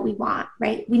after what we want,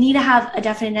 right? We need to have a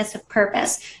definiteness of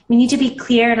purpose. We need to be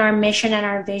clear in our mission and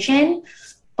our vision,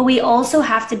 but we also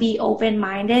have to be open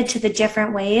minded to the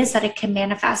different ways that it can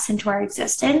manifest into our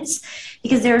existence.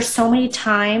 Because there are so many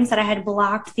times that I had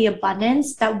blocked the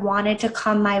abundance that wanted to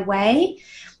come my way.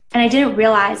 And I didn't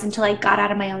realize until I got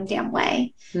out of my own damn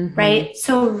way, hmm right?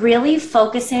 So, really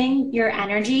focusing your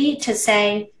energy to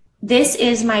say, this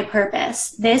is my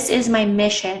purpose. This is my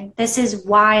mission. This is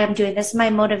why I'm doing this. Is my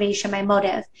motivation, my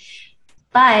motive.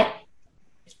 But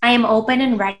I am open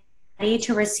and ready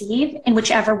to receive in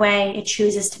whichever way it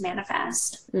chooses to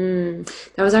manifest. Mm.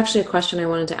 That was actually a question I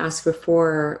wanted to ask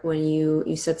before when you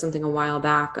said something a while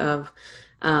back of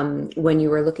when you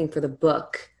were looking for the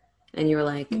book and you were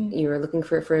like Mm. you were looking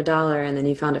for it for $1 and then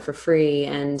you found it for free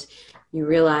and you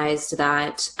realized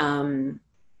that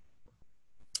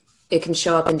it can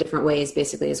show up in different ways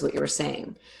basically is what you were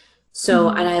saying. So,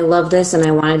 and Mm. I love this and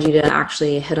I wanted you to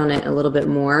actually hit on it a little bit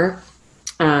more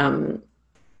um,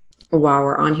 while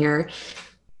we're on here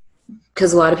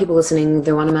because a lot of people listening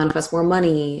they want to manifest more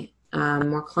money,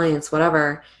 more clients,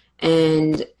 whatever,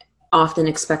 and often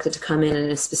expect it to come in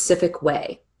a specific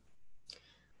way.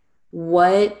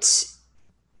 What,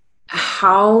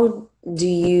 how do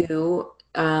you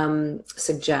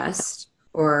suggest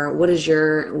or what is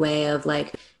your way of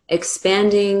like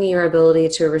expanding your ability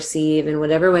to receive in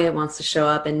whatever way it wants to show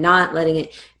up, and not letting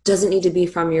it, doesn't need to be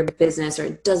from your business, or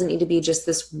it doesn't need to be just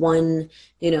this one,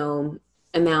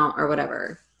 amount or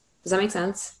whatever. Does that make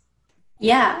sense?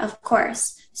 Yeah, of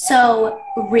course. So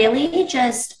really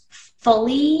just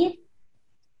fully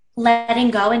letting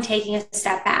go and taking a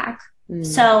step back.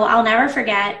 So Mm. I'll never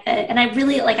forget, and I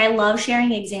really like, I love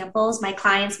sharing examples. My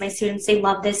clients, my students, they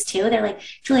love this too. They're like,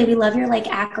 Julie, we love your like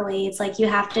accolades. Like you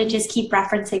have to just keep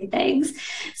referencing things.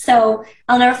 So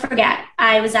I'll never forget,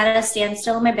 I was at a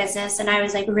standstill in my business and I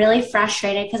was like really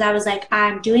frustrated because I was like,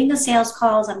 I'm doing the sales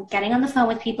calls, I'm getting on the phone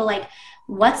with people, like,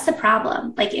 what's the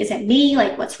problem? Like, is it me?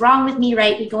 Like, what's wrong with me?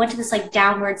 Right? We go into this like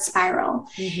downward spiral.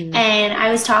 Hmm. And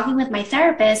I was talking with my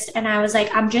therapist and I was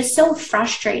like, I'm just so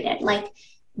frustrated. Like,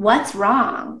 what's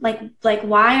wrong? Like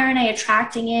why aren't I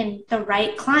attracting in the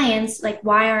right clients? Like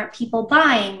why aren't people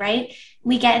buying, right?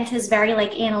 We get into this very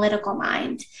like analytical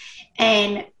mind.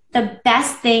 And the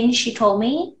best thing she told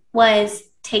me was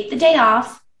take the day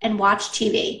off and watch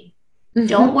TV.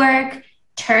 Don't work,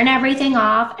 turn everything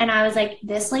off. And I was like,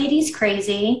 this lady's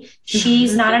crazy.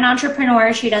 She's not an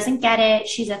entrepreneur. She doesn't get it.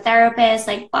 She's a therapist,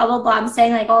 like blah, blah, blah. I'm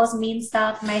saying like all this mean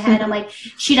stuff in my head. I'm like,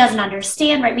 she doesn't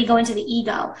understand, right? We go into the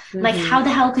ego. I'm like, how the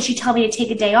hell could she tell me to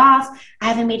take a day off? I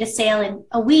haven't made a sale in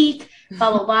a week,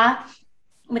 blah, blah, blah,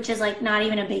 which is like not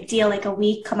even a big deal, like a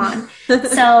week. Come on.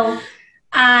 So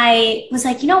I was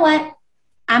like, you know what?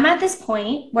 I'm at this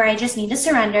point where I just need to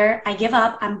surrender. I give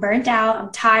up. I'm burnt out.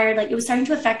 I'm tired. Like it was starting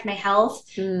to affect my health.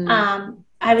 Mm.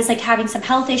 I was like having some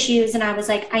health issues and I was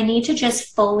like, I need to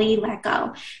just fully let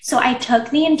go. So I took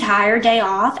the entire day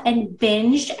off and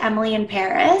binged Emily in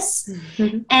Paris.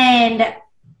 And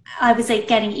I was like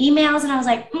getting emails and I was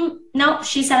like, nope,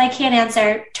 she said I can't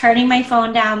answer, turning my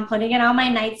phone down, putting it on my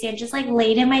nightstand, just like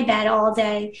laid in my bed all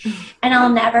day. And I'll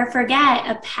never forget,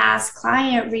 a past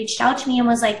client reached out to me and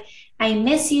was like, I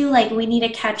miss you. Like, we need to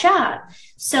catch up.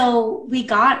 So we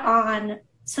got on.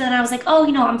 So then I was like,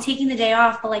 oh, I'm taking the day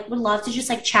off, but like, would love to just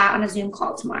like chat on a Zoom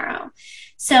call tomorrow.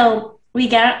 So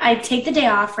I take the day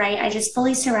off, right? I just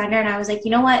fully surrender. And I was like, you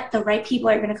know what? The right people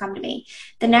are going to come to me.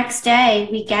 The next day,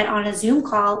 we get on a Zoom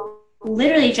call,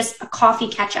 literally just a coffee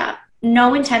catch up,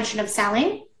 no intention of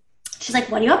selling. She's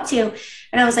like, what are you up to?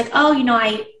 And I was like, oh,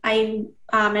 I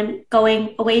am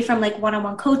going away from like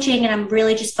one-on-one coaching and I'm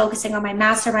really just focusing on my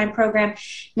mastermind program,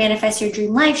 Manifest Your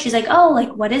Dream Life. She's like, oh, like,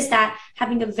 what is that?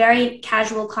 Having a very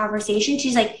casual conversation.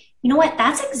 She's like, you know what?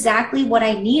 That's exactly what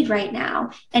I need right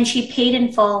now. And she paid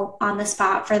in full on the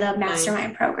spot for the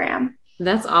mastermind program.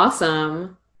 That's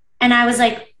awesome. And I was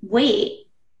like, wait,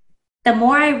 the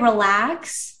more I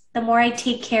relax, the more I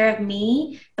take care of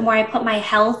me, the more I put my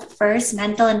health first,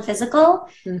 mental and physical,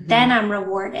 then I'm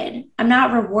rewarded. I'm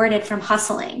not rewarded from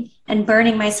hustling and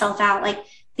burning myself out. Like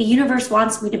the universe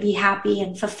wants me to be happy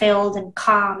and fulfilled and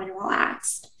calm and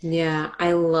relaxed. Yeah,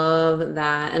 I love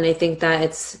that. And I think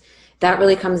that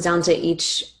really comes down to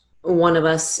each one of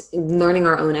us learning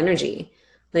our own energy.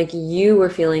 Like you were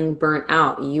feeling burnt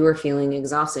out, you were feeling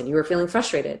exhausted, you were feeling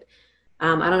frustrated.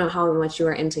 I don't know how much you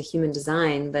are into human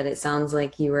design, but it sounds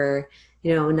like you were,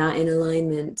 not in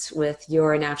alignment with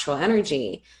your natural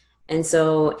energy. And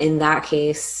so in that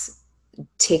case,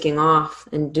 taking off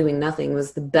and doing nothing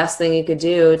was the best thing you could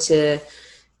do to,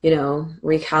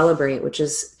 recalibrate, which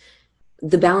is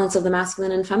the balance of the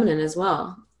masculine and feminine as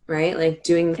well, right? Like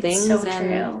doing It's things so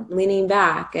and true. leaning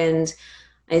back. And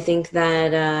I think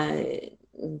that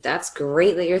that's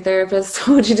great that your therapist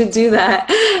told you to do that,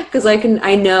 because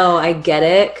I know I get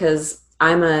it, because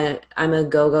I'm a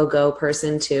go go go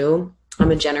person too. I'm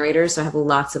a generator, so I have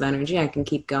lots of energy. I can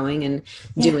keep going and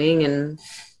Yeah. doing, and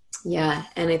yeah,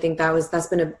 and I think that's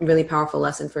been a really powerful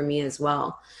lesson for me as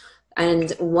well.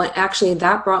 And what actually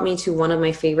that brought me to one of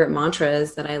my favorite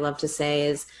mantras that I love to say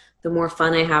is, the more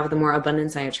fun I have, the more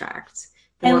abundance I attract.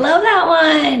 The I more, love that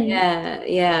one. yeah,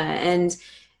 yeah. And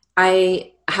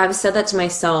I have said that to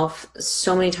myself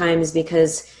so many times,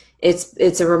 because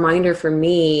it's a reminder for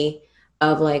me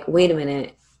of like, wait a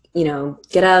minute,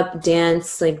 get up,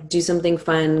 dance, like do something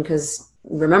fun, because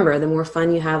remember, the more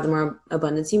fun you have, the more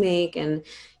abundance you make and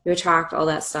you attract all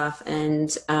that stuff.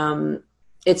 And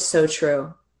it's so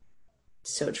true.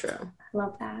 So true.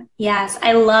 Love that. Yes,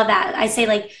 I love that. I say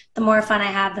like the more fun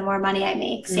I have, the more money I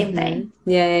make. Same thing.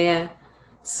 Yeah, yeah, yeah.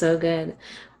 So good.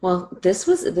 Well, this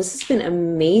has been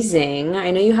amazing.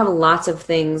 I know you have lots of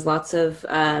things, lots of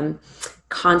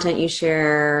content you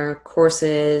share,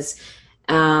 courses.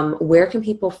 Where can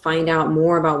people find out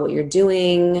more about what you're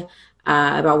doing,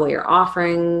 about what you're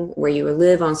offering, where you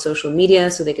live on social media,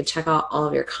 so they could check out all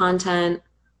of your content?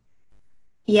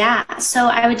 Yeah, so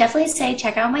I would definitely say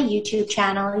check out my YouTube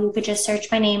channel. You could just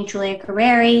search my name, Julia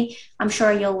Guerreri. I'm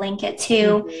sure you'll link it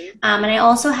too. Mhm. And I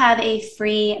also have a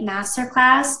free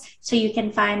masterclass. So you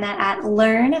can find that at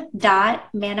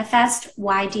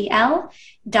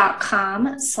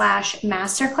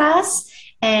learn.manifestydl.com/masterclass.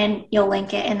 And you'll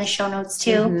link it in the show notes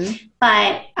too. Mhm.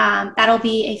 But that'll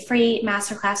be a free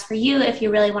masterclass for you if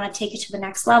you really want to take it to the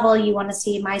next level. You want to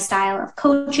see my style of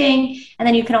coaching. And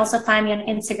then you can also find me on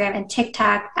Instagram and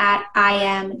TikTok at I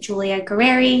am Julia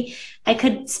Guerreri. I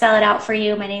could spell it out for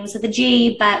you. My name's with a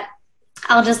G, but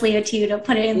I'll just leave it to you to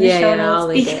put it in the show I'll notes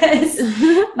link because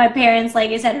it. my parents,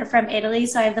 like I said, are from Italy.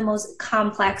 So I have the most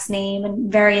complex name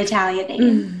and very Italian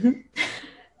name.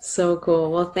 So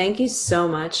cool. Well, thank you so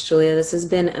much, Julia. This has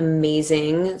been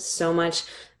amazing. So much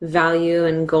value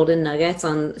and golden nuggets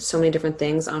on so many different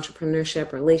things,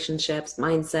 entrepreneurship, relationships,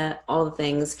 mindset, all the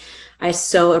things. I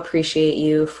so appreciate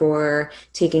you for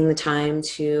taking the time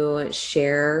to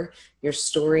share your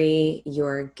story,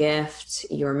 your gift,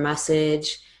 your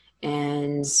message,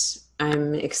 and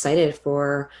I'm excited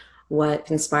for what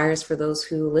inspires for those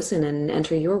who listen and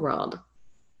enter your world.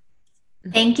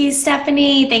 Thank you,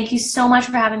 Stephanie. Thank you so much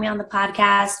for having me on the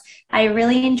podcast. I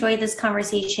really enjoyed this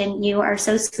conversation. You are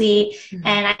so sweet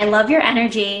and I love your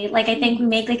energy. Like, I think we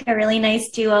make like a really nice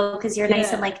duo because you're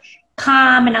nice and like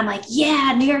calm and I'm like,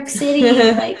 yeah, New York City.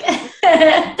 Like,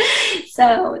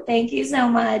 so thank you so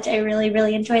much. I really,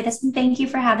 really enjoyed this and thank you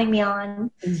for having me on.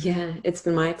 Yeah, it's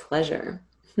been my pleasure.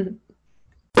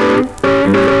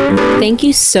 Thank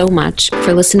you so much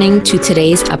for listening to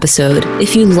today's episode.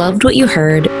 If you loved what you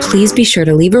heard, please be sure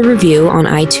to leave a review on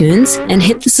iTunes and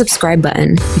hit the subscribe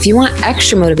button. If you want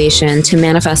extra motivation to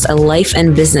manifest a life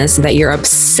and business that you're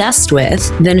obsessed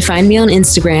with, then find me on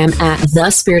Instagram at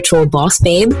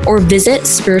 @thespiritualbossbabe or visit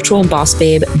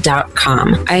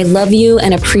spiritualbossbabe.com. I love you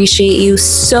and appreciate you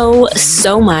so,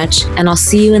 so much, and I'll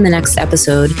see you in the next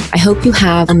episode. I hope you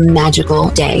have a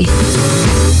magical day.